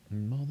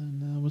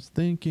was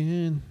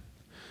thinking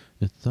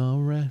it's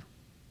all right.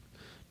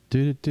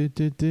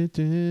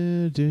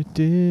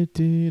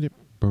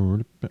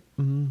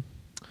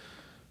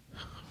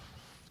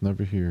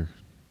 Never hear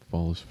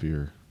fall is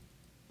fear.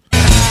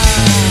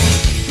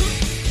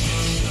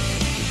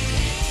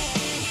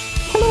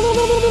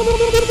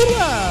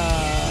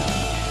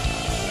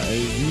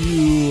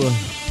 You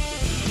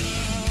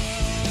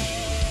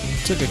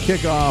took a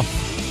kickoff,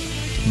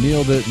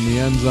 kneeled it in the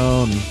end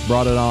zone,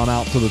 brought it on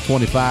out to the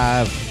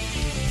 25.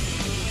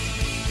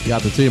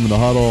 Got the team in the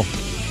huddle.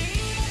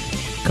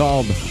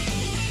 Called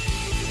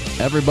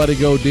everybody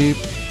go deep.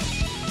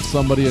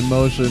 Somebody in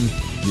motion.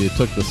 You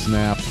took the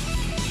snap.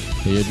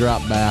 You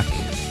dropped back.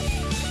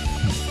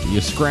 You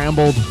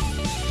scrambled.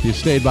 You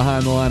stayed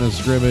behind the line of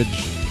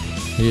scrimmage.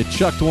 You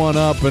chucked one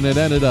up, and it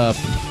ended up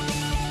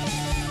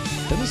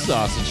in the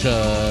sausage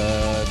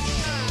hut.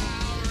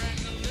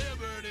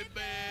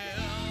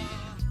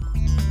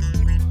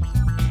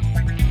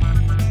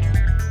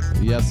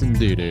 Yes,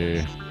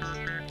 indeedy.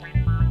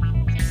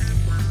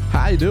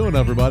 How you doing,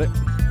 everybody?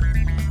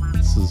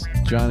 This is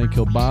Johnny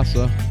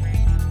Kilbasa,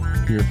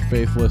 your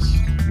faithless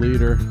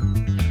leader,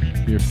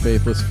 your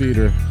faithless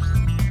feeder,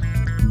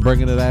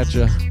 bringing it at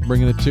you,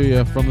 bringing it to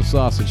you from the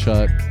sausage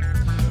hut,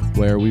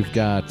 where we've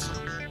got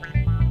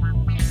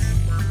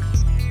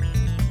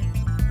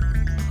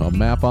a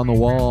map on the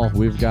wall,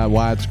 we've got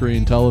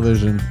widescreen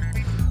television,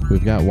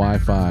 we've got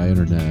Wi-Fi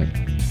internet,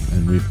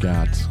 and we've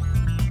got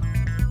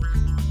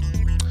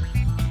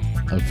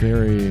a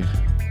very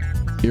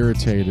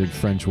irritated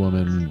French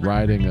woman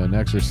riding an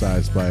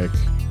exercise bike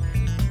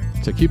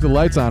to keep the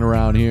lights on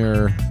around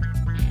here.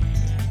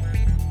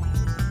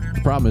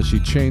 The problem is she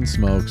chain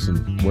smokes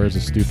and wears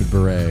a stupid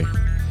beret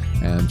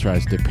and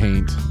tries to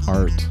paint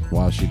art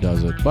while she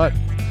does it, but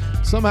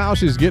somehow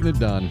she's getting it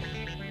done.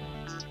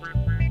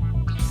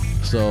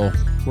 So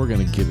we're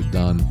gonna get it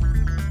done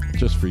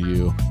just for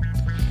you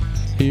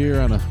here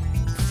on a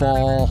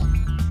fall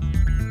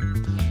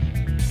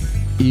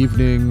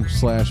evening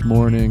 /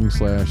 morning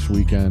 /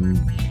 weekend,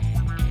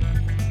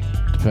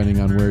 depending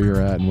on where you're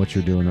at and what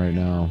you're doing right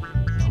now.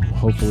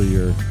 Hopefully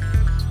you're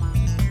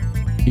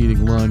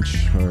eating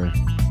lunch or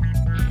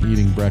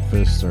eating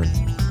breakfast or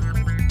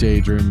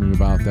daydreaming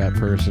about that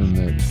person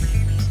that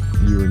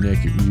you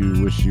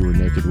wish you were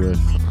naked with.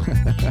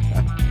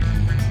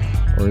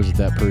 Or is it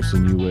that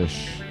person you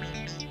wish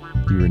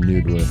you were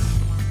nude with?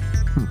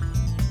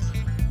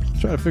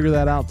 Try to figure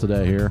that out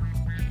today here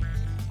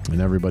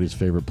in everybody's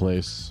favorite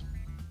place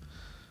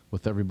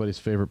with everybody's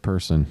favorite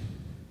person.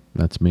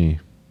 That's me,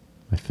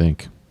 I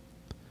think.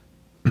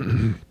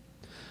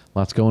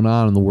 Lots going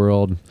on in the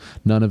world.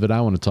 None of it I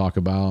want to talk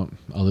about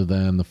other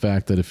than the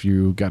fact that if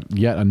you got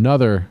yet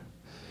another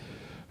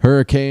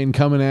hurricane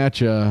coming at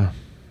you,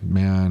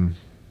 man,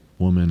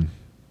 woman,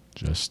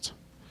 just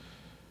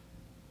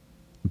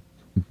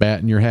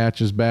batten your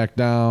hatches back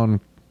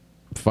down,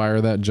 fire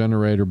that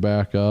generator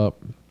back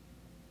up,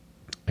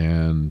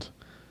 and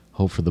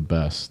hope for the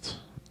best.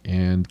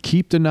 And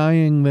keep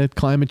denying that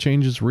climate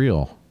change is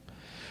real,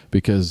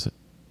 because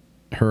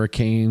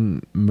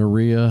Hurricane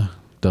Maria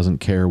doesn't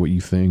care what you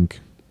think.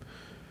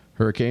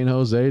 Hurricane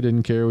Jose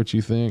didn't care what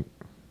you think.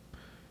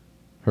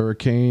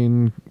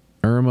 Hurricane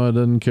Irma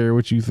doesn't care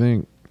what you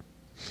think.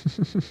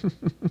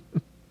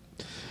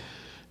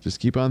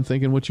 Just keep on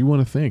thinking what you want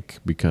to think,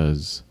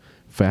 because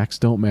facts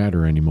don't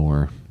matter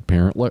anymore,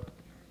 apparently.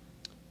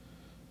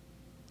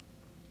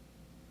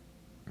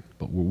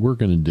 But what we're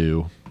going to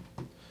do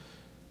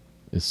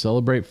is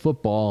celebrate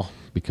football,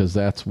 because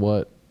that's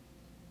what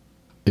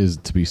is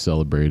to be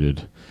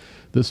celebrated.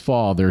 This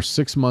fall, there's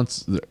 6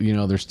 months,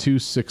 there's 2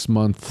 6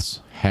 months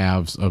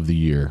halves of the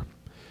year.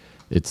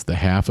 It's the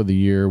half of the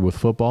year with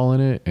football in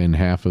it and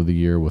half of the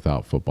year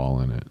without football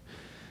in it.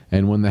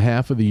 And when the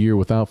half of the year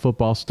without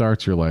football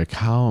starts, you're like,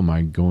 how am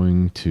I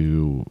going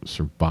to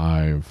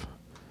survive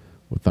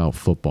without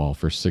football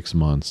for 6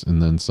 months?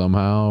 And then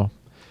somehow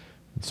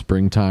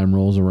springtime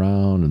rolls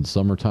around and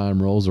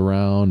summertime rolls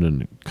around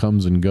and it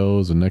comes and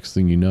goes. And next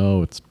thing you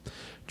know, it's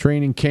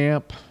training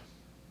camp.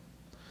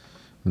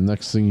 The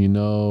next thing you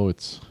know,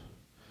 it's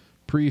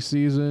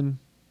preseason.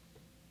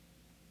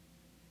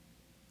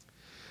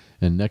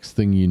 And next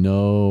thing you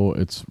know,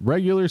 it's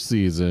regular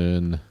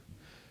season.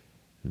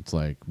 It's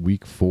like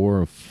week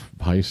 4 of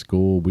high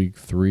school, week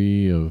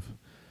 3 of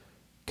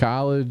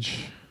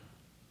college,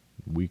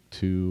 week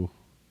 2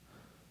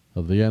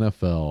 of the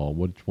NFL.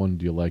 Which one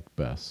do you like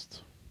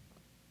best?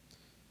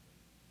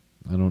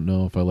 I don't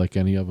know if I like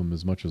any of them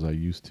as much as I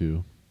used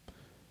to.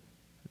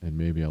 And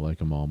maybe I like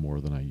them all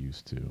more than I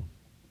used to.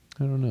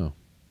 I don't know.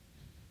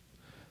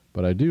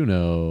 But I do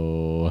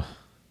know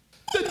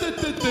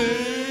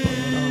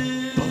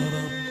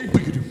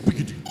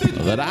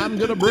that I'm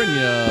going to bring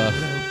you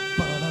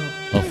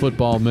a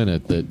football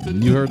minute that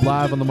you heard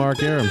live on the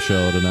Mark Aram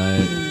show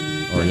tonight,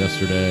 or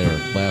yesterday, or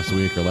last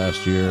week, or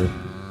last year.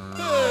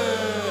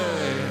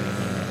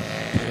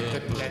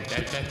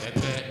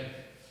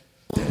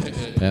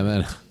 And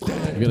then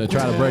I'm going to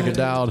try to break it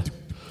down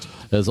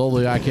as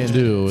only I can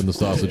do in the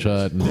Sausage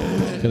Hut. And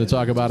going to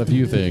talk about a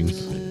few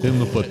things in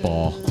the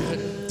football.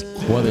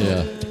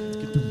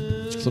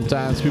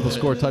 Sometimes people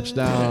score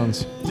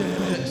touchdowns.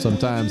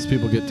 Sometimes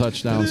people get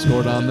touchdowns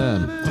scored on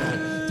them.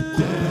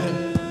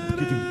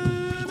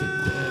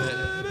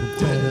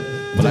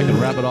 But I can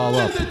wrap it all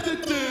up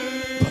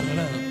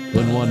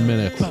in 1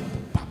 minute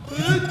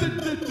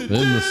in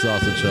the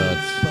Sausage Hut.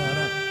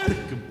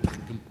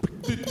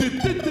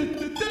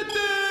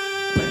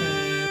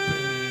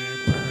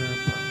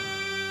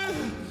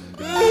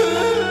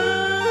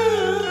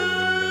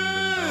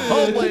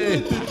 Only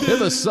in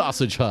the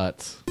Sausage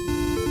Hut.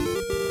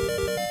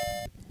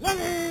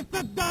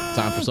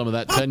 Time for some of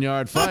that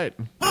 10-yard fight.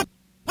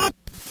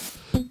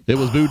 It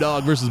was Boo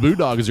Dog versus Boo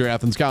Dog as your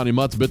Athens County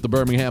Mutts bit the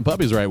Birmingham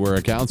Puppies right where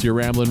it counts. Your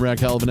Ramblin' Wreck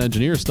Hell of an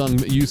Engineer stung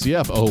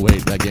UCF. Oh,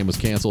 wait, that game was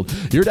canceled.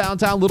 Your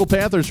downtown Little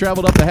Panthers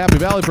traveled up to Happy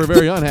Valley for a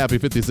very unhappy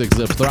 56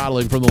 zips,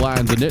 throttling from the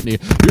Lions of Nittany.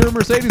 Your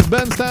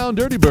Mercedes-Benz-Town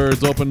Dirty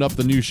Birds opened up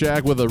the new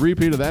shack with a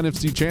repeat of the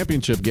NFC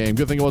Championship game.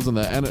 Good thing it wasn't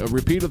a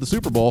repeat of the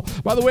Super Bowl.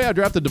 By the way, I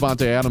drafted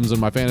Devontae Adams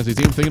in my fantasy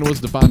team thinking it was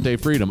Devontae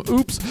Freedom.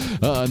 Oops.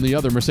 And the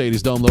other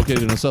Mercedes Dome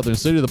located in a southern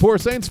city. The poor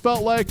Saints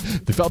felt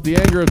the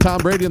anger of Tom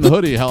Brady and the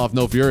hoodie. Hell off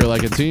no fury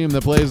like a team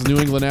that plays New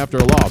England after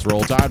a loss.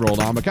 Roll Tide rolled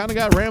on, but kind of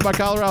got rammed by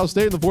Colorado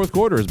State in the fourth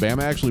quarter. Is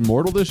Bama actually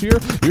mortal this year?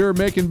 You're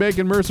making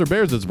Bacon Mercer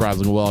Bears did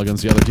surprisingly well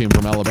against the other team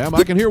from Alabama.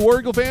 I can hear War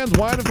Eagle fans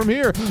whining from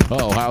here.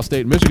 Ohio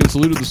State and Michigan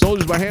saluted the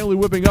soldiers by handily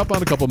whipping up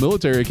on a couple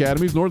military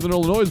academies. Northern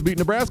Illinois beat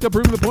Nebraska,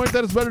 proving the point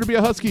that it's better to be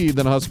a Husky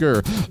than a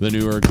Husker. The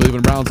newer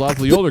Cleveland Browns lost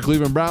to the older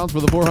Cleveland Browns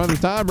for the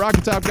 400th time. Rocky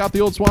Top got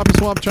the old Swampy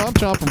Swamp Chomp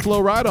Chomp from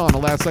Flo Rida on the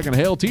last second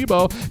hail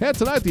Tebow. And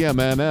tonight the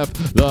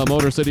MNF, the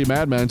Motor City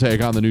Madmen,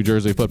 take on the New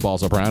Jersey Football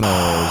Sopranos.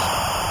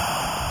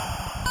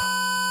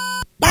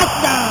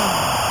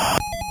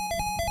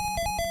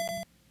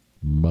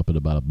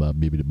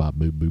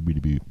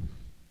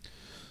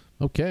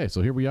 Okay,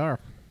 so here we are.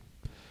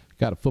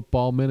 Got a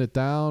football minute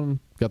down.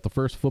 Got the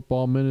first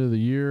football minute of the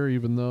year,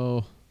 even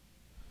though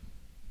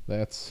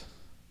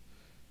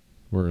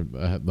we're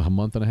a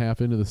month and a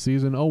half into the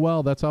season. Oh,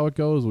 well, that's how it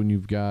goes when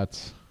you've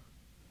got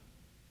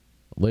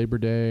Labor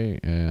Day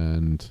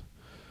and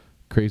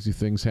crazy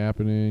things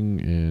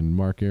happening and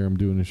Mark Aram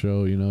doing a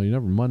show. You know, you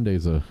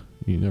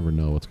never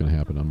know what's going to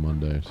happen on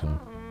Monday, so.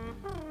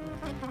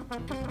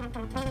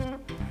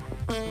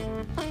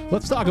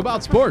 Let's talk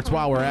about sports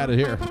while we're at it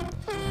here.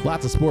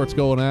 Lots of sports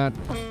going on.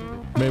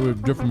 Maybe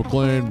Jeff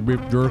McClain, Beef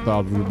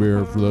Jerthouse will be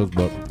here for this,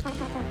 but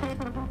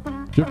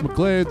Jeff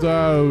McClain's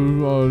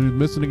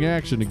missing in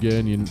action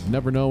again. You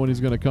never know when he's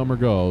going to come or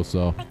go,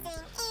 so.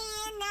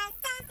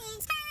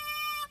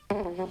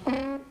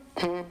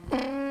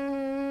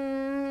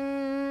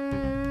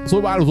 So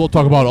we might as well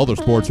talk about other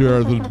sports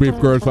here. The Beef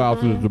Jerthouse,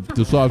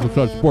 the Sausage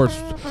Hut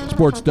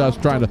sports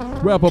desk, trying to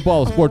wrap up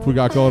all the sports we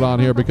got going on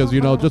here because,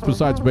 you know, just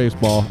besides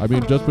baseball,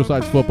 just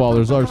besides football,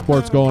 there's other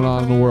sports going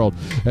on in the world.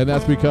 And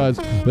that's because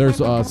there's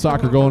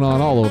soccer going on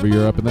all over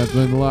Europe, and that's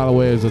in a lot of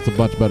ways it's a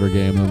much better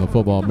game than the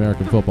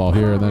American football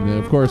here. And then,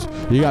 of course,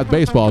 you got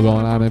baseball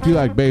going on. And if you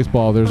like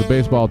baseball, there's a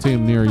baseball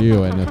team near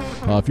you. And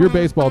if your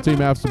baseball team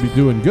has to be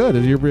doing good,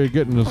 you're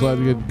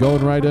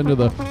going right into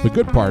the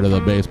good part of the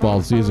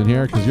baseball season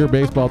here because your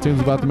baseball team's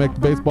about to make the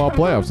baseball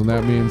playoffs, and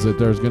that means that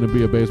there's going to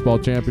be a baseball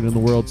champion in the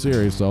World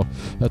Series. So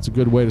that's a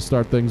good way to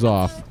start things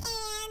off.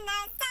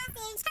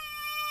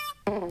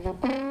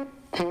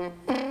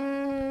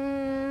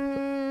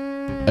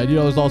 And, you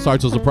know, there's all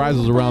sorts of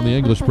surprises around the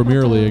English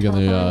Premier League and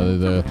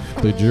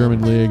the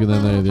German League, and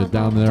then they're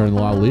down there in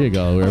La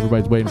Liga, where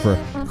everybody's waiting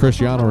for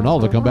Cristiano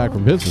Ronaldo to come back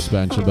from his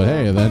suspension. But,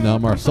 hey, then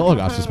Marcelo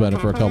got suspended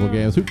for a couple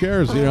games. Who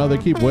cares? You know, they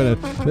keep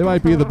winning. They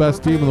might be the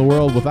best team in the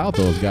world without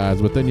those guys.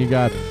 But then you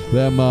got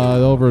them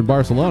over in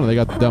Barcelona. They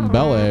got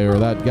Dembele, or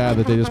that guy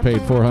that they just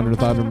paid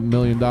 $400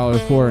 million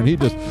for, and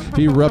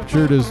he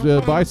ruptured his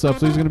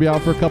biceps, so he's going to be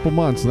out for a couple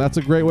months. And that's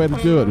a great way to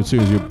do it. As soon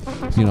as you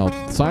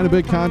sign a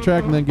big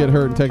contract and then get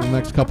hurt and take the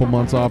next couple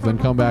months off, then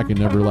come back and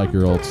never like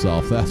your old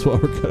self. That's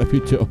what we're going to be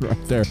doing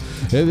right there.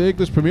 In the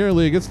English Premier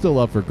League, it's still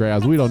up for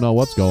grabs. We don't know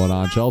what's going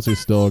on. Chelsea's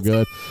still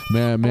good.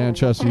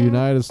 Manchester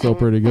United's still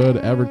pretty good.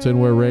 Everton,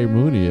 where Ray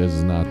Mooney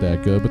is not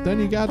that good. But then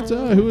you got,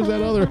 who is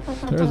that other?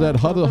 There's that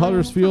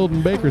Huddersfield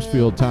and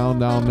Bakersfield town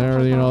down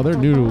there. You know, they're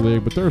new to the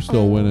league, but they're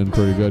still winning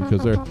pretty good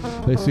because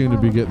they seem to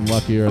be getting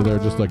lucky, or they're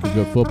just like a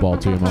good football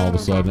team all of a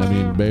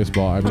sudden.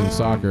 Baseball,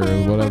 soccer,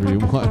 or whatever you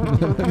want.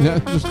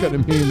 That's just going to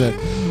mean that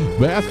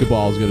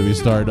basketball is going to be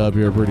starting up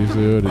here pretty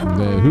soon,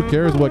 and who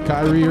cares what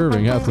Kyrie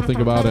Irving has to think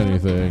about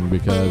anything,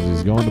 because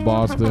he's going to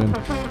Boston,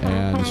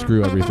 and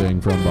screw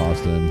everything from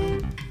Boston.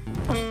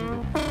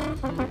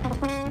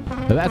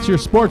 And that's your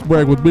sports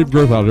break with Beef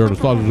Griff out here in the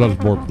Sausage Hut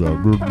Sports Break.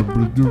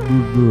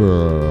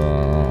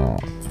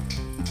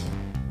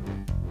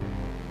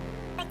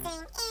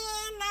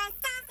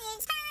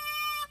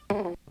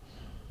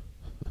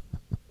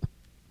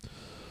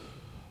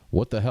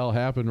 What the hell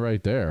happened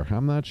right there?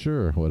 I'm not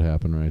sure what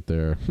happened right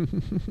there.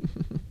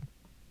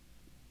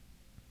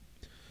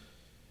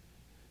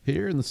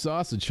 Here in the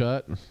Sausage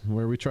Hut,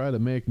 where we try to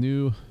make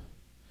new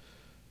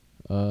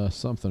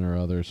something or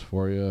others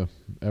for you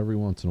every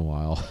once in a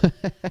while.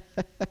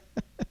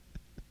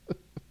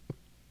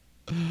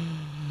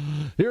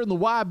 Here in the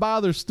Why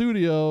Bother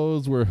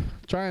Studios, we're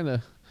trying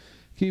to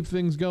keep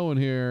things going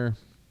here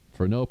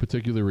for no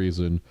particular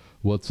reason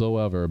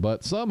whatsoever.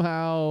 But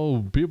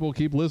somehow people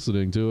keep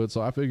listening to it,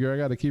 so I figure I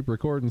got to keep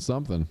recording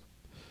something.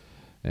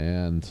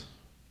 And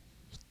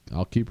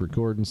I'll keep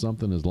recording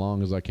something as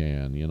long as I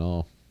can, you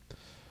know.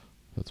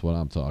 That's what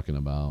I'm talking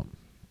about.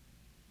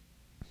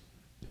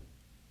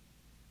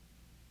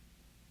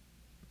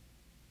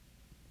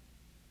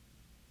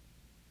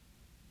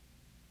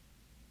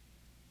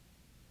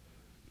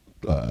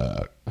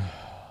 There's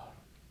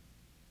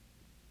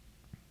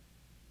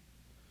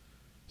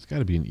got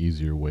to be an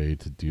easier way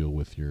to deal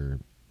with your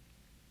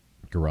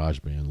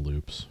GarageBand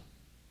loops.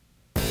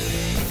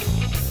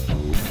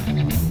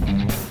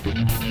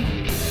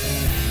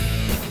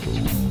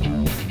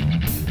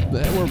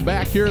 Then we're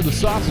back here at the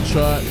Sausage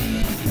Hut,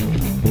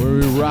 where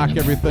we rock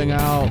everything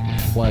out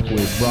like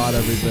we brought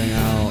everything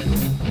out,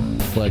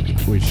 like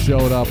we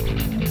showed up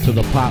to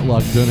the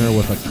potluck dinner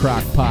with a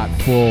crock pot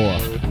full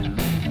of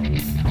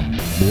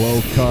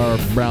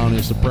low-carb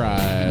brownie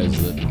surprise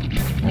that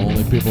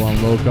only people on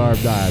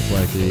low-carb diets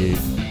like to eat.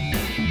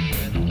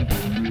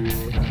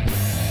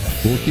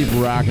 We'll keep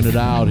rocking it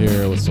out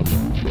here with some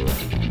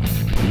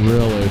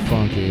really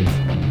funky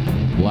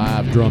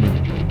live drumming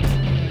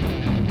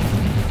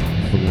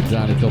from the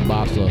Johnny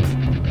Kielbasa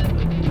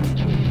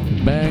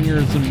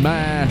Bangers and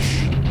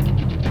Mash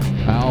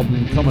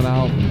album coming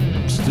out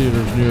in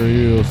theaters near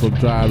you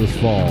sometime this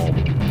fall.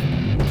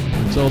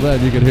 Until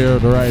then, you can hear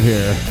it right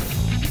here.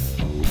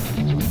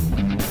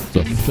 It's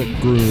a thick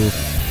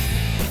groove.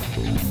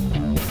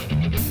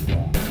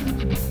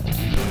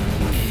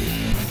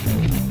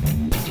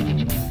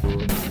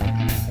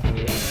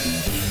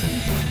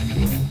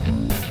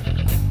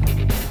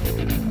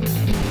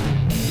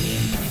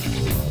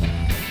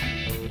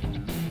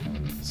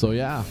 So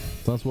yeah,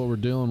 that's what we're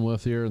dealing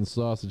with here in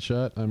Sausage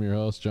Hut. I'm your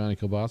host, Johnny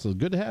Kielbasa. It's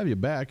good to have you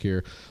back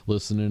here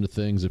listening to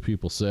things that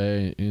people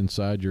say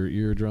inside your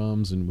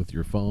eardrums and with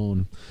your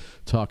phone,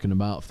 talking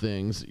about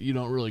things you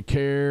don't really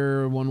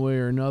care one way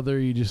or another.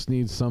 You just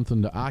need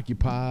something to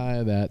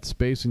occupy that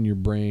space in your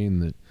brain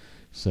that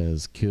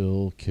says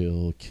kill,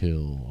 kill,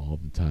 kill all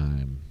the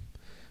time.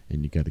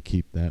 And you got to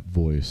keep that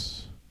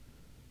voice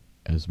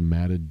as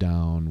matted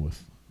down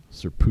with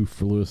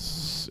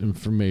superfluous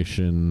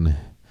information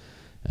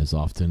as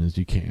often as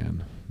you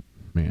can,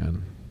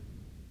 man.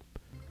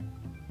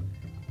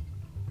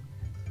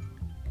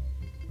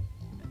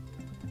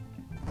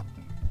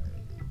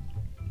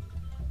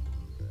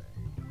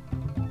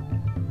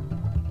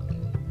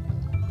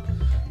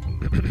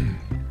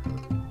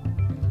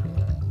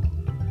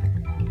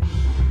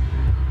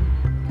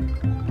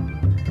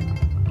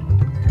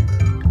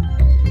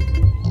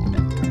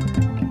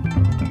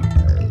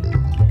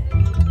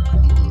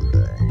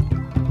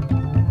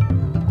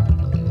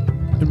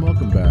 And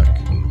welcome back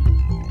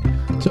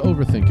to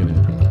Overthinking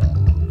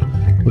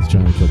It with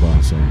Johnny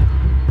Kielbasa.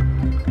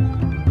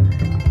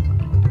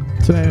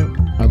 Today,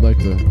 I'd like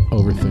to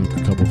overthink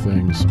a couple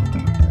things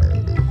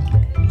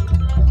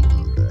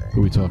that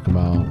we talk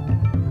about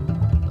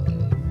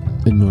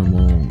in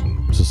normal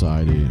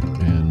society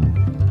and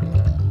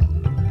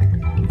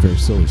very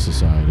silly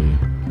society.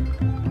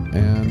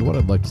 And what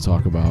I'd like to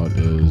talk about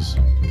is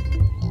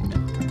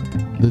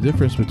the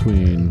difference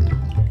between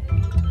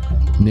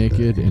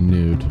naked and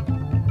nude.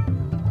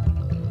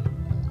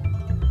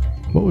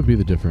 What would be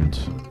the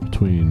difference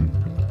between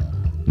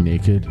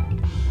naked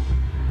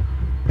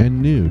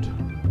and nude?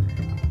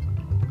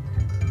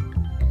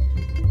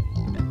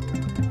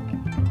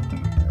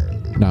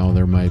 Now,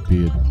 there might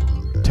be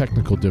a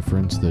technical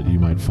difference that you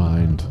might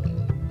find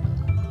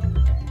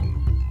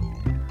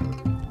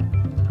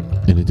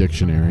in a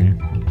dictionary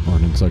or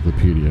an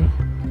encyclopedia.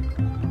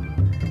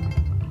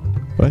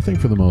 But I think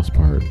for the most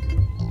part,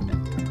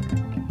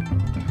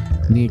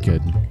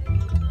 naked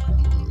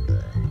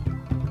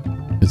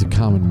is a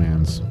common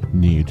man's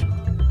need.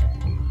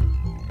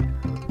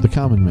 The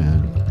common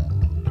man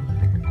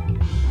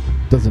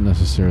doesn't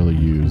necessarily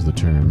use the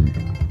term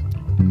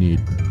need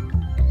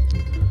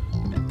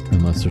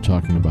unless they're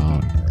talking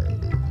about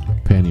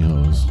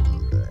pantyhose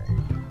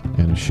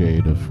and a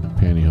shade of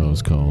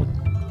pantyhose called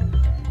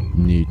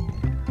neat.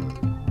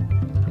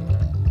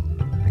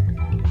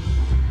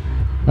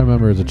 I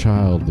remember as a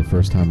child the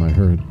first time I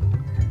heard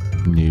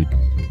neat,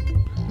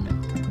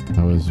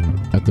 I was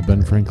at the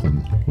Ben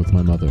Franklin with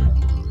my mother.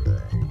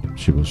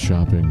 She was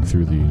shopping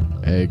through the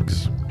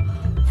eggs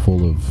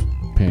full of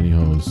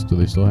pantyhose. Do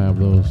they still have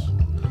those?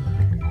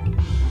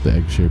 The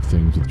egg-shaped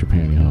things with your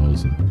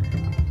pantyhose.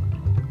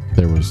 And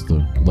there was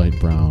the light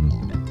brown.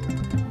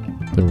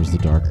 There was the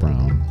dark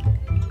brown.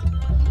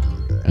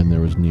 And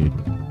there was nude.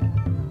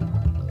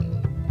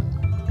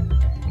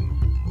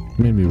 It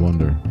made me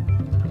wonder,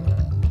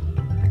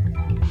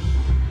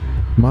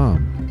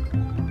 Mom,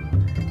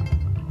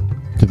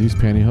 do these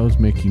pantyhose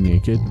make you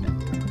naked?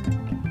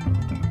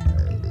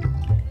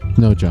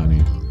 No,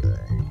 Johnny.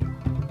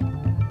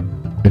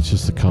 It's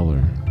just the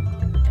color.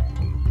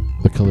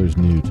 The color's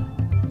nude.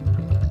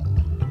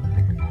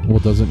 Well,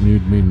 doesn't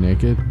nude mean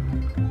naked?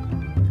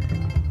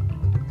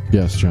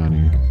 Yes,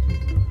 Johnny.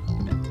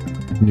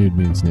 Nude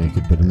means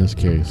naked, but in this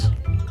case,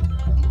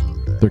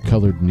 they're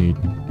colored nude.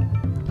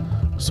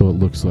 So it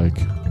looks like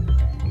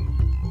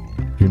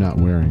you're not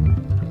wearing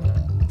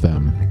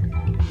them.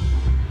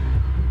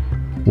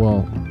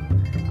 Well,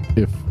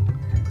 if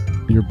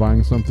you're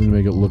buying something to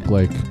make it look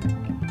like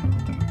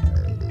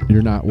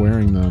you're not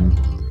wearing them,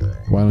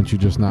 why don't you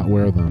just not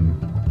wear them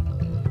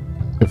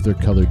if they're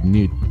colored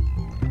nude?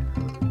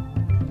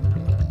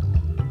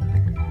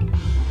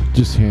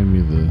 Just hand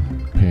me the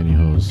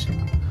pantyhose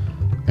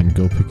and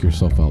go pick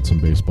yourself out some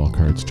baseball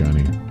cards,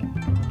 Johnny.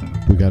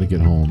 We gotta get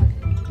home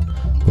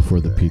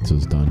before the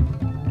pizza's done.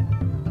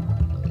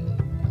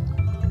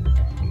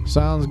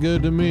 Sounds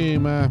good to me,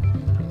 man.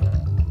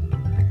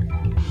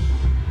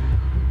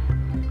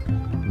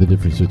 The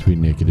difference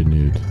between naked and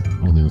nude,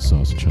 only in the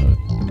sausage hut.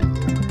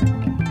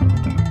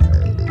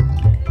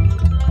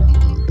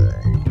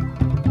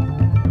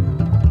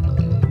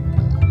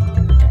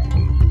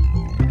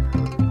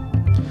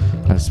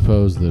 I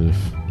suppose that if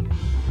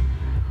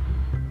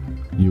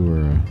you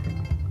were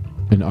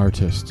an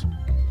artist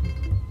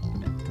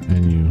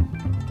and you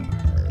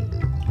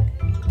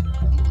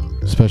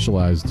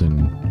specialized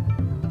in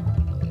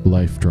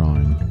life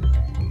drawing,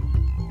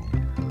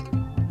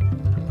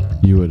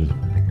 you would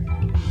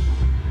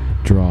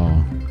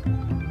draw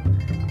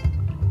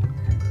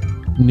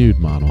nude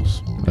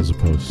models as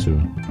opposed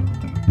to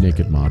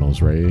naked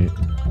models, right?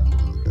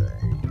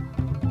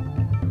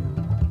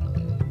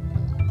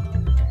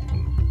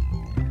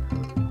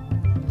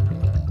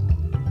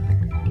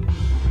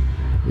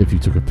 If you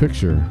took a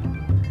picture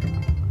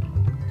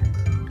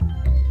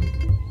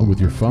with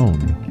your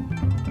phone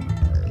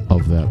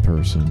of that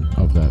person,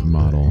 of that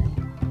model,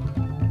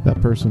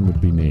 that person would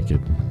be naked.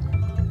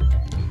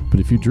 But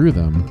if you drew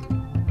them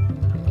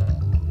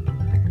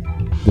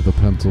with a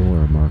pencil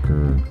or a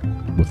marker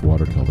with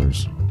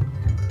watercolors,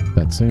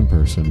 that same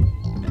person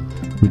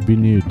would be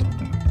nude.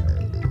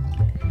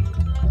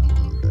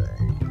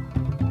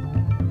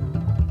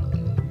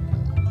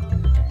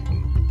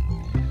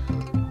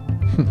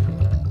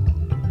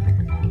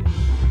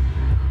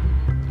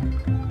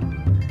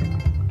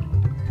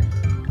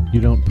 You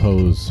don't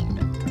pose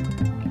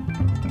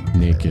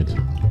naked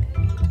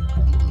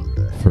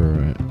for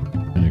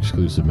an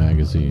exclusive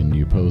magazine,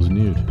 you pose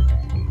nude.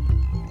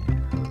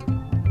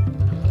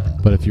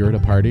 But if you're at a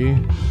party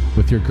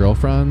with your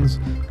girlfriends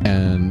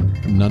and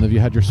none of you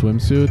had your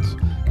swimsuits,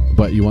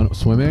 but you went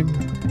swimming,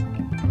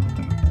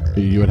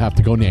 you would have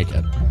to go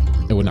naked.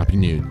 It would not be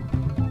nude.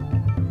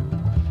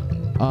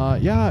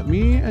 Yeah,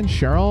 me and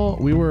Cheryl,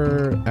 we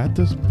were at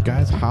this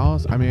guy's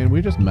house. I mean,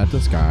 we just met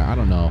this guy. I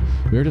don't know.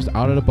 We were just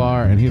out at a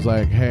bar, and he's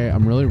like, hey,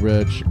 I'm really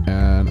rich,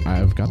 and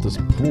I've got this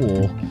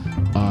pool.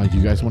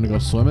 You guys want to go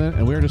swimming?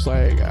 And we were just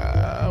like,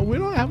 we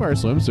don't have our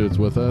swimsuits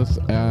with us.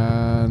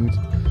 And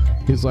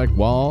he's like,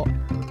 well,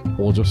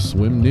 we'll just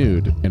swim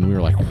nude. And we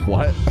were like,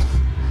 what?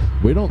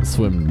 We don't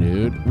swim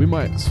nude. We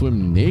might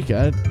swim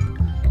naked,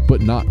 but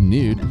not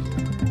nude.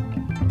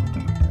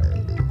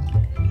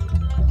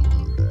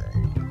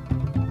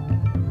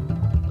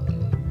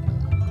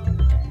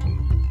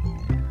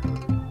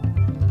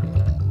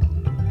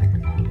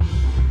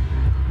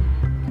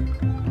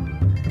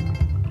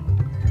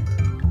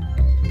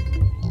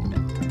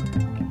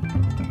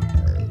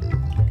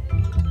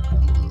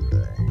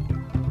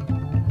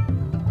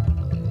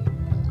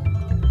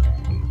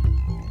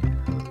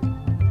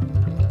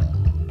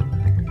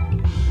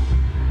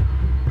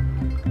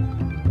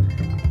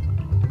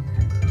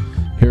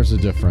 Here's the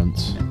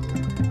difference.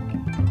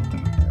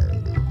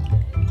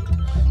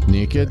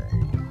 Naked.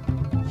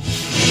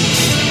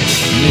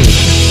 Nude.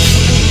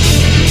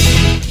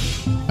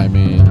 I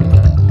mean,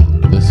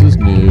 this is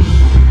nude,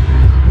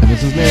 and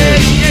this is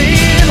naked.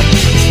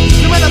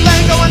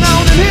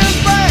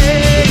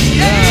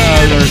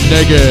 Yeah, they're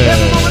naked.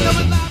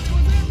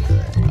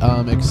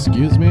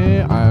 Excuse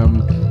me,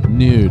 I'm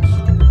nude.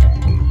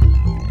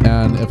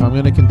 And if I'm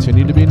gonna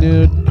continue to be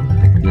nude,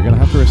 you're gonna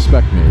have to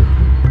respect me.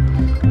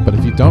 But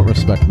if you don't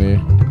respect me,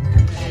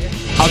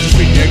 I'll just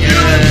be naked.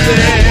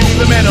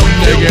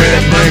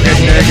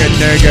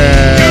 Naked.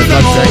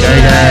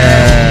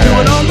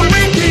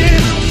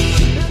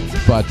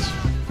 But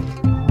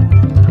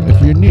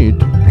if you need,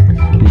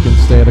 you can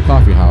stay at a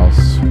coffee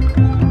house.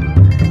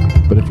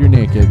 But if you're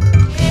naked,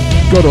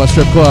 go to a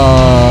strip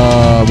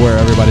club where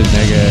everybody's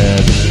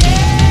naked.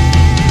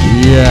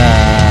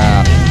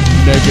 Yeah.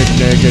 Naked.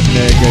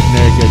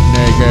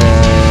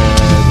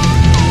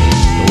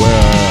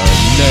 We're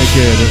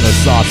naked in the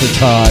sausage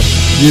hut.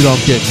 You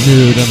don't get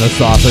nude in the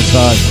sausage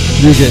hut.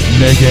 You get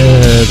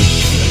naked.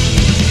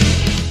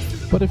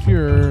 But if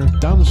you're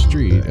down the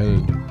street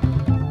at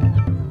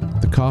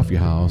the coffee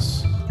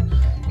house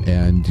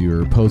and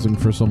you're posing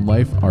for some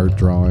life art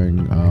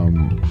drawing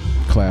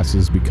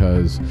classes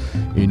because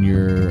in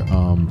your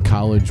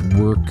college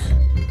work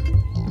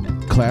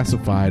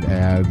classified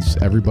ads,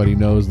 everybody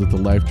knows that the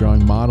life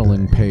drawing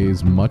modeling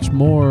pays much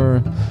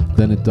more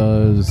than it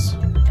does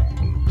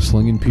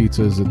slinging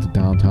pizzas at the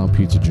downtown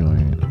pizza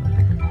joint,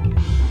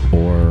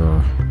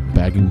 or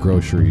bagging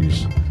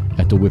groceries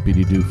at the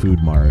Whippity-Doo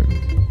Food Mart.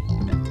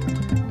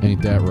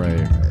 Ain't that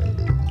right?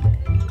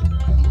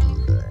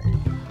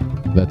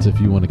 That's if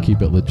you want to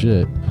keep it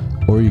legit.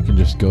 Or you can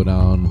just go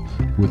down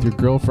with your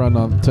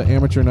girlfriend to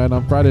amateur night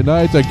on Friday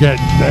nights and get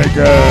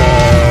naked.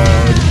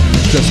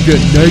 Just get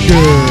naked.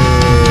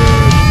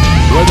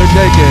 Weather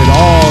naked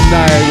all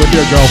night with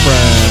your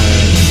girlfriend.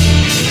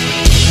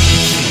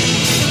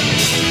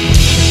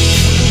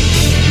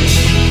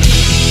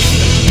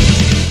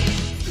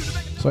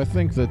 So I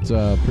think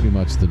that pretty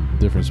much the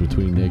difference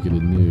between naked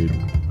and nude,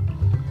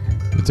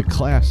 it's a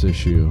class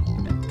issue.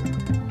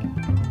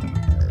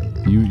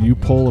 You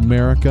poll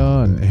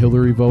America and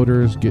Hillary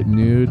voters get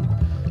nude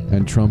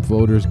and Trump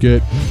voters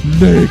get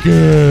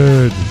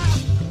naked.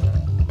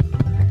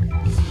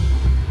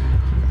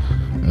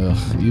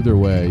 Ugh, either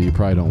way, you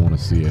probably don't want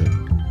to see it.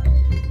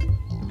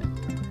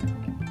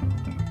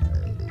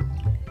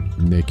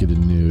 Naked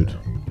and nude.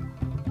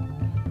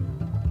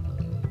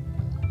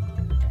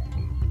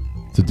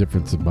 It's a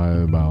difference by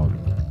about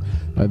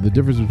the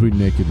difference between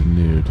naked and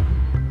nude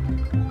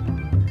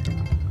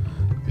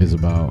is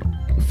about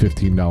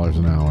 $15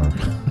 an hour.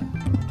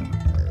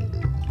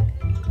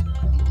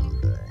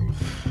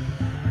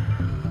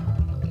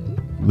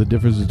 The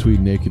difference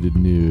between naked and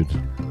nude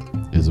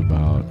is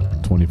about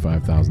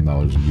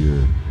 $25,000 a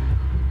year.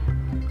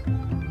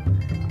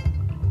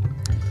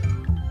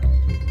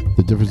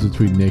 The difference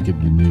between naked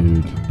and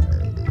nude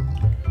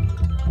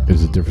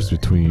is the difference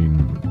between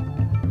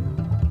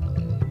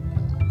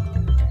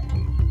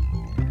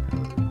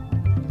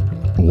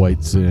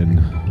White Zin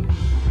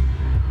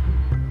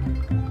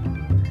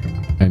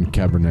and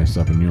Cabernet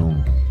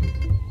Sauvignon.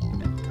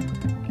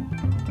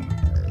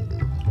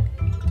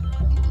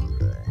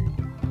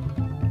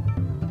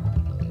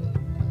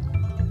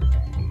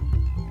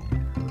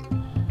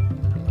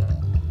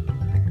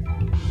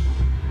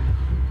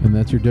 And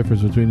that's your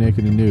difference between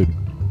naked and nude.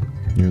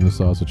 You're in the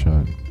sausage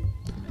hut.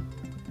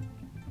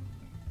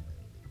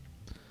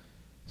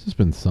 This has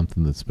been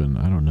something that's been,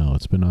 I don't know,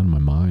 it's been on my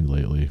mind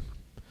lately.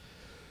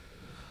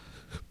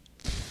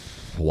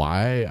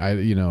 Why?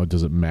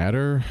 Does it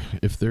matter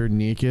if they're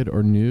naked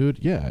or nude?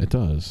 Yeah, it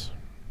does.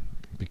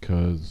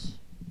 Because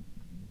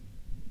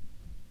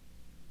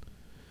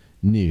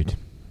nude.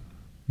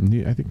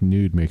 I think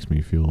nude makes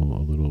me feel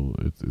a little,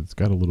 it's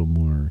got a little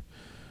more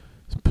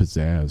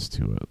pizzazz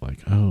to it. Like,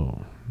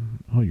 oh,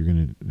 you're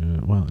going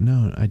to, well,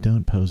 no, I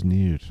don't pose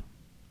nude.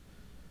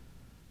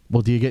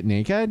 Well, do you get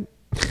naked?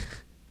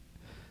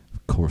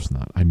 Of course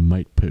not. I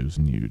might pose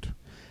nude,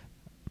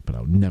 but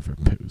I'll never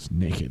pose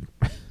naked.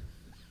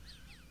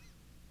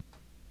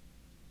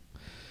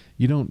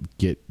 You don't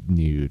get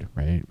nude,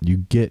 right? You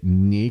get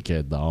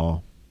naked,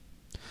 though.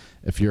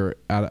 If you're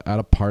at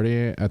a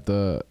party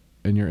and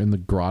you're in the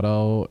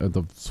grotto at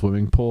the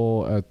swimming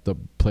pool at the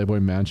Playboy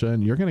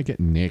Mansion, you're gonna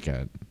get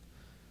naked.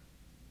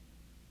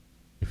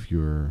 If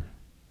you're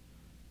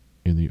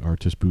in the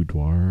artist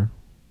boudoir,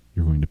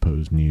 you're going to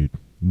pose nude.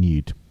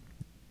 Nude.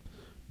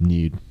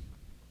 The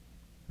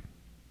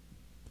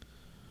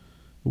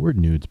word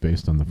nude's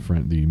based on the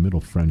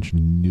Middle French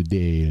nude,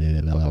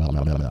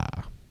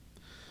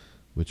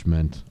 which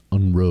meant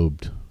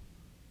unrobed.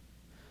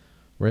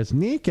 Whereas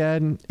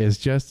naked is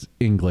just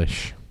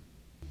English.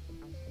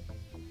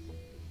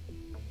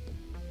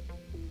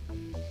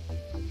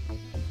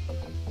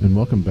 And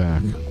welcome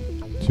back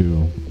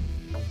to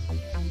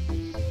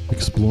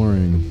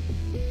exploring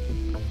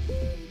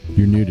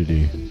your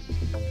nudity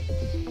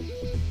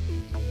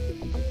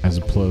as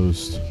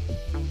opposed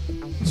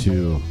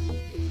to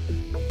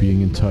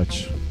being in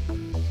touch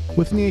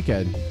with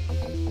naked.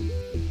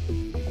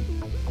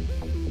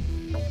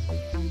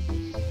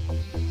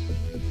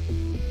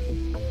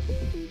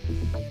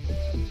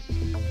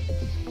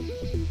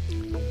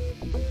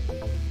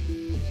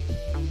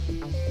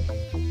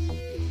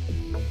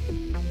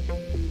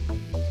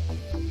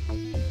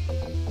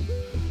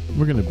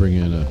 We're going to bring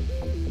in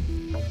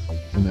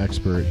an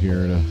expert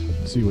here to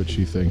see what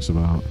she thinks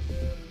about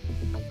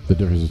the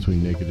difference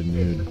between naked and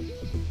nude.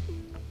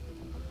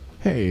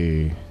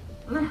 Hey,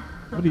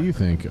 what do you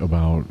think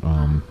about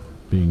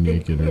being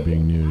naked or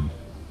being nude?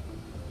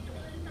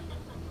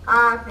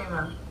 We're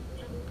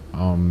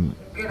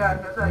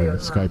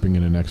Skyping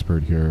in an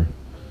expert here.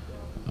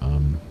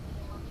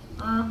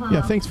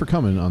 Yeah, thanks for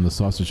coming on the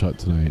Sausage Hut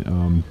tonight.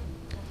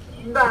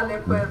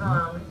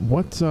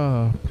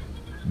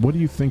 What do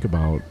you think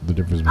about the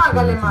difference between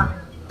naked and...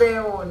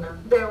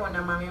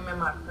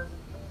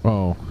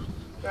 Oh.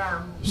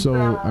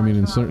 So, I mean,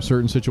 in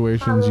certain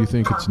situations you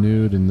think it's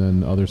nude, and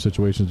then other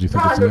situations you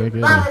think it's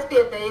naked?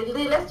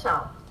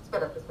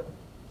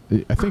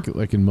 I think,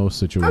 like, in most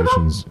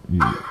situations,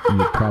 you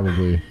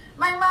probably...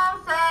 My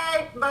mom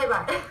said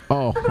bye-bye.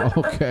 Oh,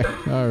 okay.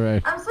 All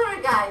right. I'm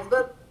sorry, guys,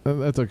 but...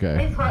 That's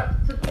okay. It's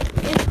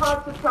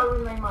hard to tell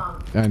with my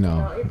mom. I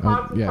know. It's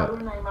hard to tell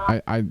with my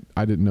mom.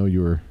 I didn't know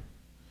you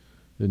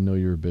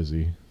were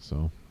busy,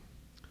 so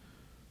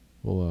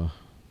we'll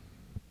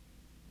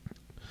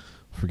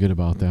forget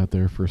about that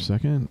there for a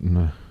second.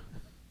 And,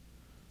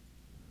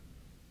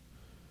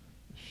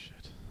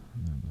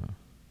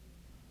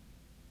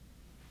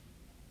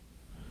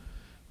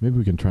 Maybe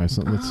we can try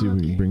something. Let's see if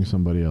we can bring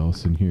somebody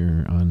else in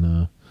here on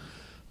the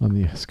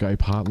Skype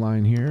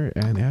hotline here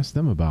and ask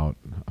them about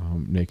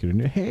Naked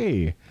and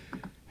Hey,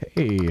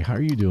 how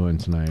are you doing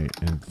tonight?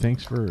 And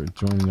thanks for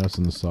joining us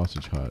in the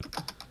Sausage Hut.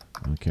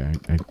 Okay,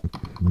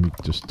 let me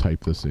just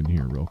type this in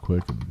here real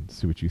quick and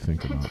see what you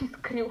think about.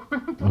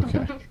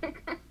 Okay,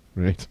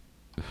 right.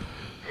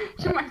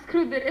 Și mai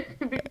scriu de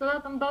repede,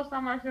 câteodată îmi dau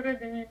seama și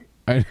repede.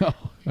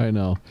 I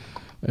know.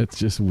 It's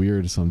just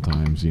weird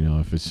sometimes, you know,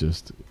 if it's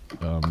just,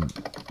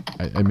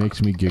 it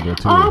makes me giggle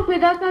too. Ah, pe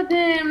data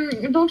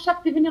de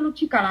 27 vine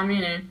Lucica la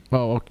mine.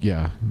 Oh,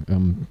 yeah.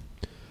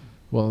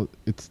 Well,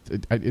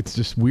 it's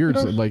just weird,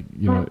 like,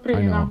 you know,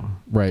 I know.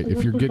 Right,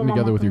 if you're getting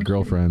together with your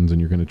girlfriends and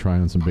you're going to try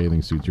on some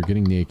bathing suits, you're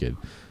getting naked.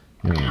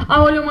 You know.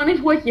 Aoleu,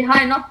 mănânci ochii,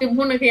 hai, noapte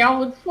bună, că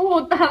i-aud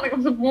tare, că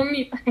o să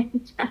vomit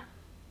aici.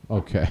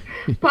 Okay.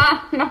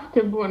 Pa,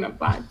 noapte bună,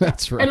 pa.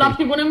 That's right.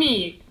 Noapte bună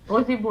mie,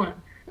 o zi bună.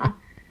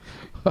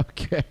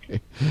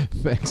 Okay,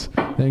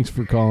 thanks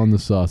for calling the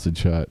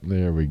Sausage Hut.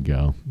 There we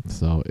go.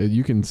 So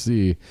you can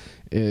see,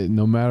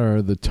 no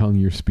matter the tongue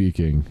you're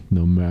speaking,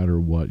 no matter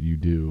what you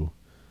do,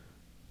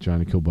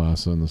 Johnny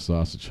Kielbasa and the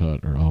Sausage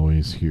Hut are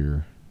always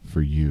here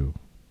for you,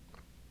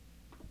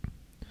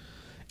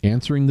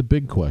 answering the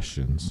big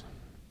questions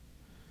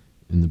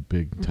in the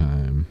big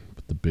time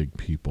with the big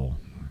people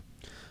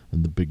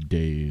and the big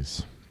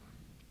days,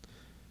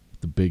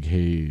 the big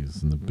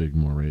haze and the big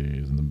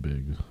morays and the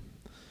big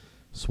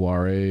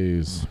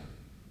soirees.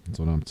 That's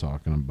what I'm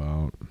talking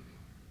about.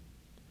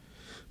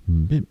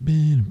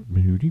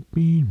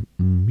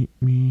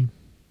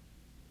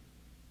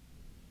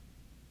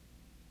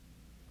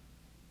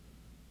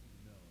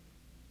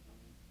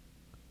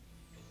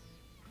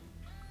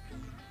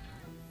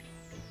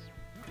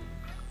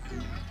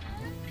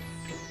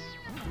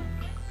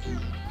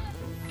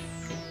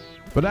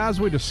 But as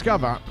we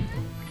discover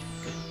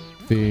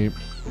the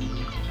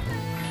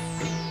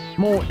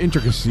more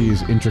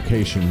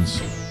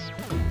intrications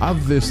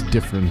of this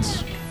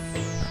difference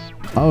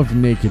of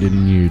naked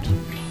and nude,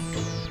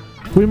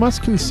 we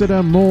must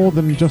consider more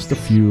than just a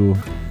few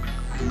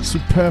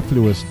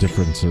superfluous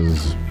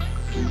differences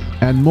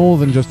and more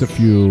than just a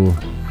few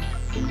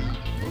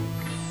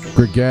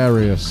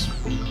gregarious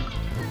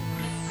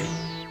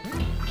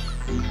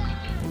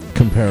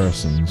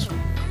comparisons.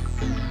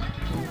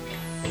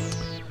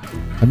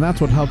 And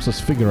that's what helps us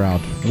figure out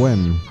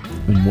when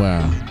and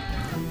where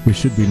we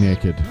should be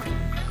naked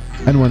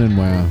and when and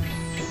where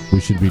we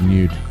should be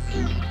nude.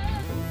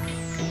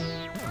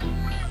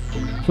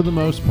 For the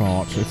most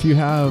part, if you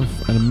have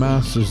a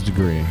master's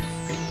degree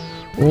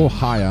or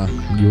higher,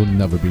 you will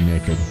never be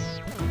naked.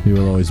 You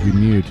will always be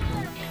nude.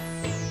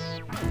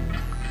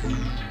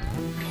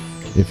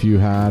 If you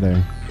had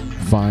a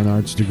fine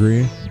arts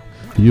degree,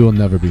 you will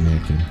never be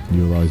naked.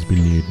 You will always be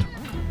nude.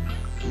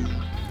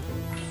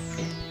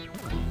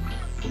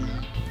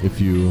 If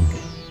you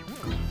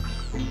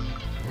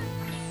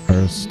are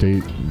a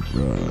state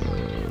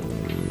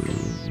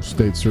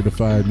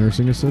certified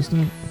nursing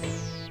assistant,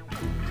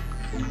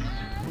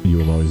 you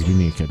will always be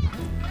naked.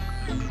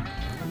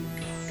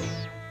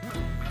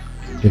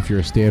 If you're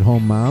a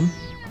stay-at-home mom,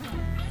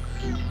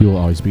 you will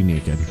always be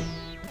naked.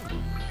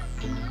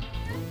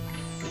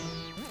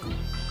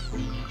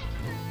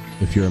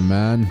 If you're a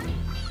man,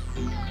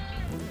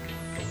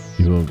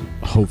 you will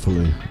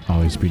hopefully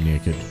always be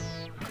naked.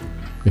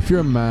 If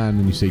you're a man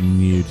and you say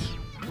nude,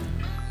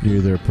 you're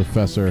either a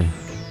professor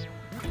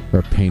or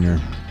a painter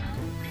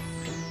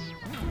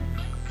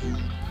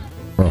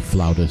or a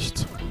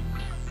flautist.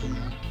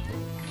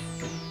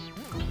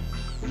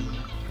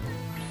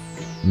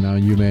 Now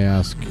you may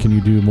ask, can you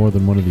do more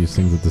than one of these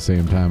things at the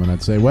same time? And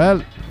I'd say,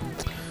 well,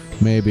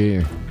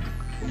 maybe.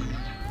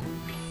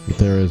 But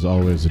there is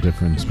always a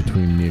difference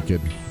between naked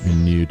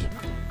and nude.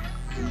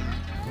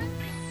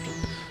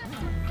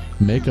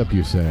 Makeup,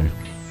 you say.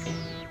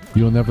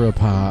 You'll never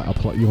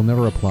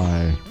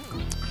apply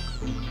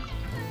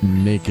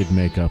naked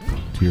makeup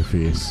to your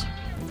face.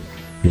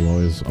 You'll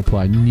always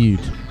apply nude.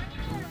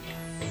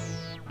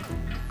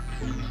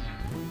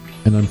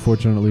 And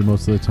unfortunately,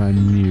 most of the time,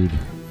 nude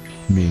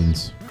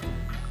means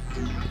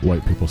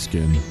white people's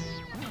skin.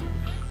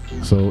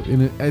 So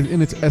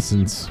in its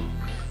essence,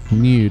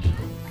 nude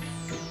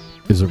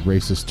is a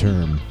racist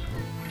term.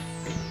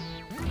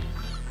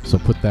 So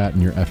put that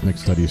in your Ethnic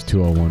Studies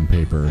 201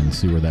 paper and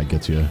see where that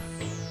gets you.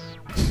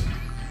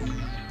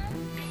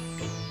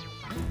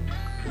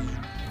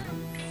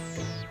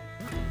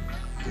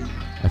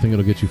 I think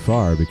it'll get you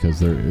far because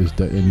there is,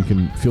 and you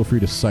can feel free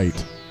to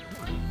cite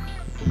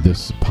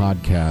this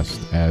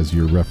podcast as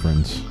your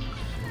reference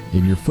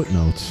in your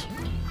footnotes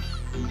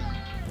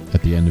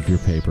at the end of your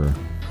paper.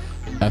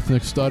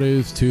 Ethnic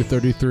Studies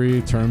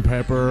 233 term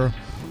paper,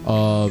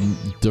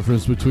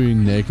 difference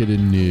between naked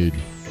and nude.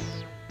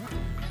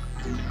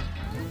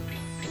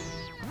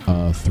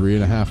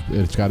 3.5.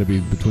 It's got to be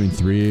between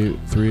three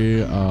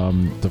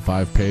to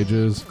 5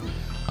 pages.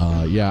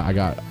 Yeah, I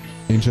got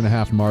 1.5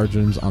 inch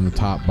margins on the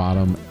top,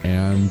 bottom,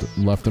 and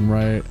left and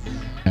right.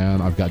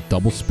 and I've got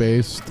double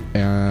spaced,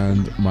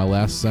 and my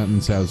last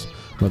sentence has,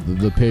 but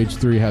the page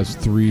 3 has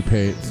three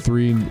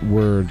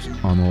words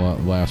on the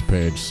last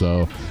page.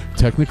 So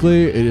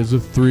technically, it is a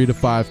 3 to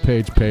 5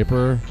 page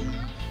paper.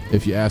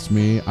 If you ask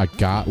me, I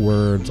got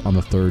words on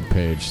the 3rd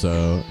page.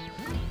 So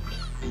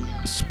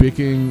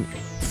speaking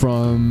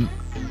from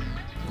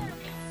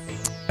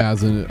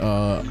as it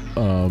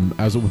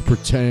would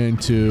pertain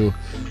to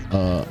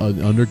an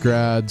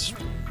undergrad's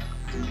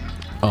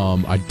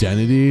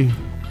identity,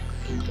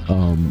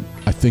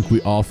 I think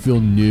we all feel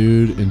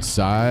nude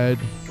inside,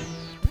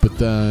 but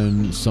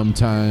then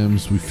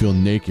sometimes we feel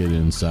naked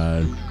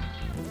inside.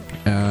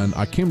 And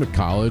I came to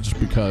college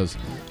because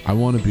I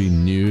want to be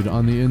nude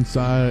on the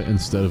inside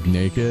instead of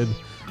naked.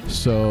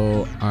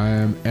 So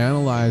I'm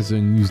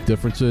analyzing these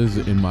differences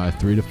in my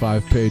 3 to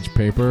 5 page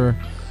paper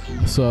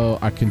so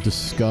I can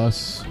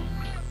discuss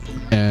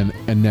and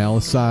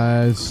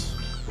analyze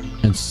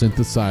and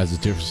synthesize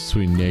the difference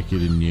between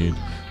naked and nude.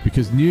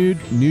 Because nude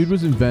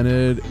was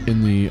invented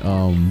in the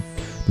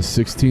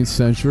 16th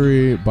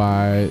century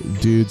by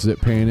dudes that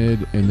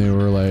painted, and they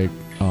were like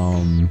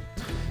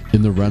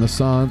in the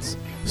Renaissance.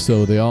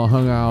 So they all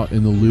hung out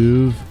in the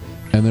Louvre,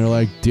 and they're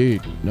like,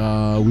 dude,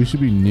 we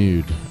should be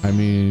nude. I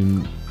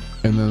mean,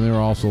 and then they were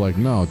also like,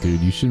 no,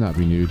 dude, you should not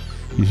be nude.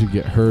 You should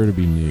get her to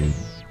be nude.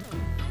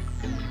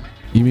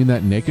 You mean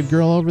that naked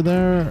girl over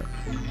there?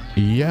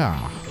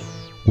 Yeah.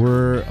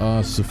 We're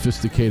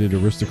sophisticated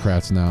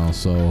aristocrats now,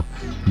 so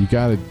you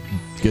gotta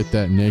get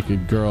that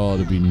naked girl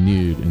to be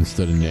nude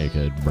instead of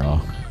naked, bro.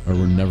 Or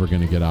we're never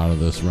gonna get out of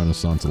this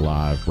Renaissance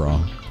alive,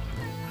 bro.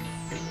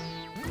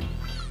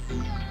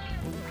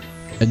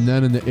 And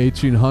then in the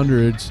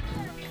 1800s,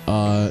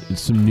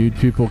 some nude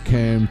people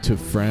came to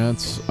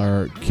France,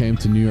 or came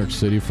to New York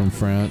City from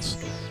France,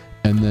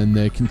 and then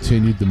they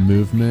continued the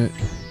movement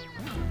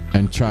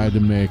and tried to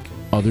make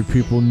other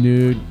people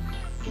nude.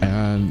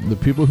 And the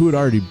people who had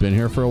already been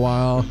here for a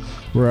while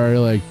were already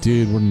like,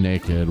 dude, we're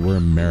naked. We're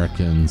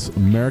Americans.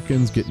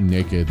 Americans get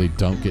naked. They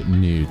don't get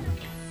nude.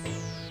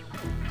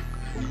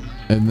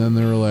 And then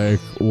they were like,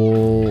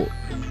 well,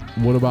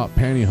 what about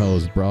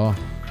pantyhose, bro?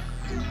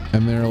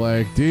 And they're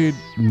like, dude,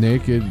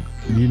 naked.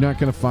 You're not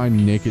going to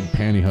find naked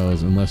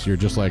pantyhose unless you're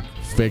just like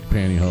fake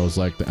pantyhose,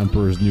 like the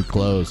Emperor's New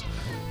Clothes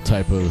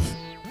type of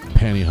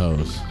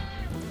pantyhose.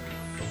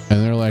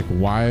 And they're like,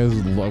 why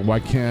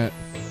can't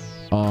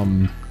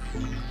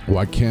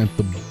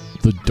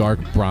the dark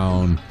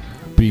brown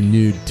be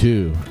nude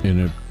too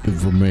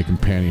if we're making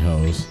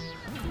pantyhose?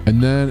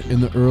 And then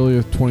in the early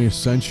 20th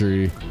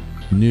century,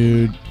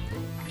 nude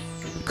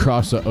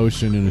crossed the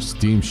ocean in a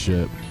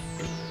steamship,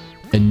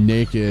 and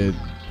naked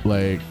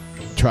like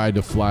tried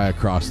to fly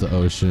across the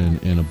ocean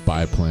in a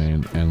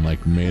biplane and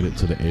like made it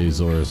to the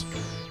Azores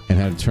and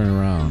had to turn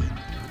around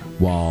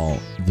while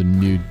the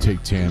nude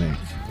Titanic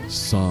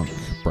sunk,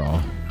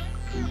 bro.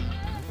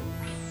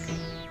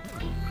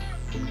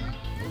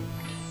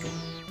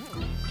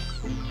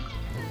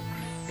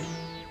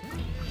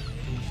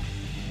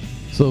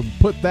 So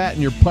put that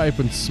in your pipe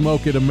and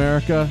smoke it,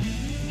 America.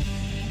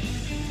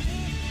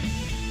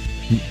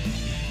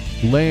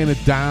 Laying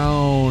it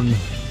down,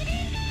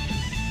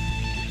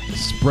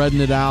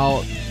 spreading it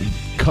out,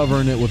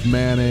 covering it with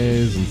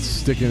mayonnaise, and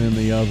sticking it in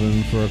the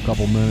oven for a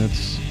couple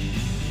minutes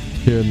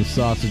here in the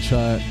Sausage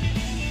Hut.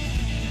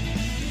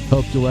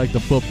 Hope you like the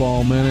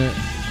football minute.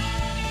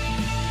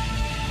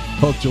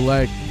 Hope you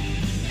like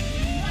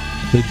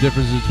the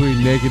difference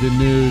between naked and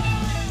nude.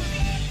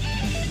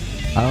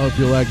 I hope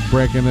you like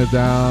breaking it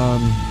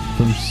down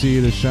from sea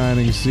to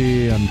shining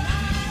sea on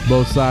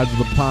both sides of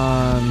the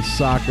pond.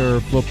 Soccer,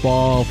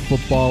 football,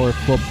 football or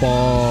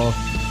football,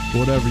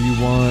 whatever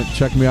you want.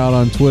 Check me out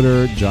on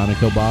Twitter, Johnny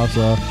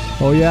Kilbasa.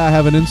 Oh yeah, I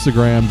have an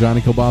Instagram, Johnny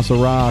Kilbasa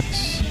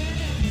Rocks.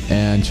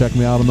 And check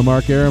me out on the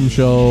Mark Aram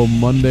Show,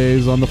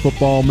 Mondays on the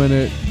Football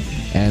Minute,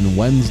 and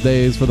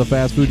Wednesdays for the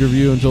Fast Food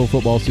Review until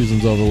football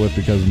season's over with,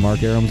 because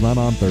Mark Aram's not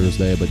on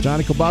Thursday. But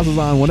Johnny Kilbasa's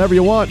on whenever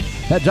you want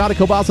at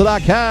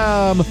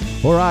JohnnyKilbasa.com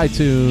or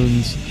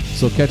iTunes.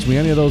 So catch me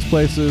any of those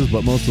places,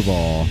 but most of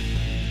all,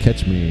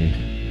 catch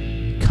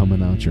me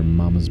coming out your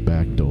mama's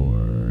back door.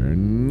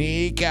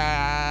 Nika!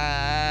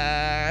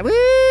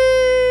 Woo!